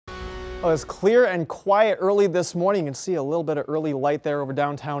Well, it's clear and quiet early this morning. You can see a little bit of early light there over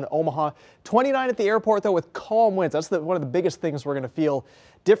downtown Omaha. 29 at the airport, though, with calm winds. That's one of the biggest things we're going to feel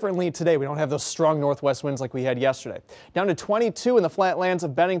differently today. We don't have those strong northwest winds like we had yesterday. Down to 22 in the flatlands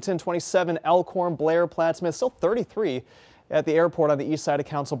of Bennington, 27 Elkhorn, Blair, Plattsmouth, still 33 at the airport on the east side of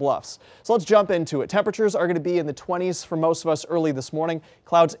Council Bluffs. So let's jump into it. Temperatures are going to be in the 20s for most of us early this morning.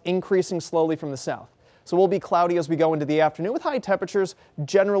 Clouds increasing slowly from the south. So we'll be cloudy as we go into the afternoon with high temperatures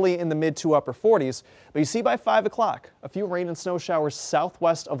generally in the mid to upper 40s. But you see by 5 o'clock, a few rain and snow showers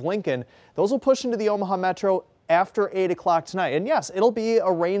southwest of Lincoln. Those will push into the Omaha Metro after 8 o'clock tonight. And yes, it'll be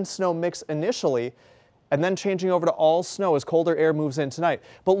a rain-snow mix initially, and then changing over to all snow as colder air moves in tonight.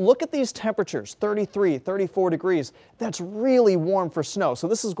 But look at these temperatures, 33, 34 degrees. That's really warm for snow. So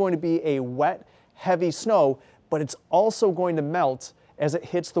this is going to be a wet, heavy snow, but it's also going to melt as it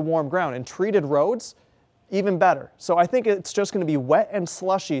hits the warm ground. And treated roads, even better. So I think it's just going to be wet and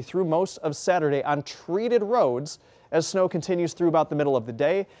slushy through most of Saturday on treated roads as snow continues through about the middle of the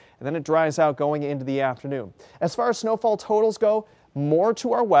day, and then it dries out going into the afternoon. As far as snowfall totals go, more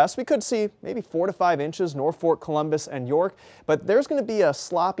to our west. We could see maybe 4 to 5 inches, Norfolk, Columbus, and York, but there's going to be a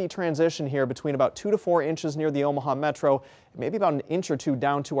sloppy transition here between about 2 to 4 inches near the Omaha Metro, maybe about an inch or two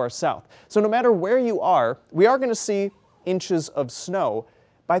down to our south. So no matter where you are, we are going to see inches of snow.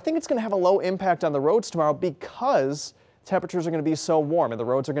 But I think it's going to have a low impact on the roads tomorrow because temperatures are going to be so warm and the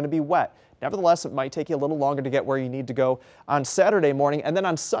roads are going to be wet. Nevertheless, it might take you a little longer to get where you need to go on Saturday morning. And then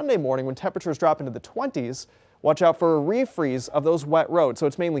on Sunday morning, when temperatures drop into the 20s, watch out for a refreeze of those wet roads. So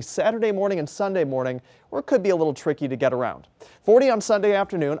it's mainly Saturday morning and Sunday morning where it could be a little tricky to get around. 40 on Sunday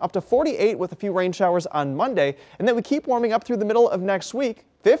afternoon, up to 48 with a few rain showers on Monday. And then we keep warming up through the middle of next week.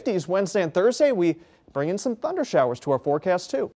 50s Wednesday and Thursday. We bring in some thunder showers to our forecast too.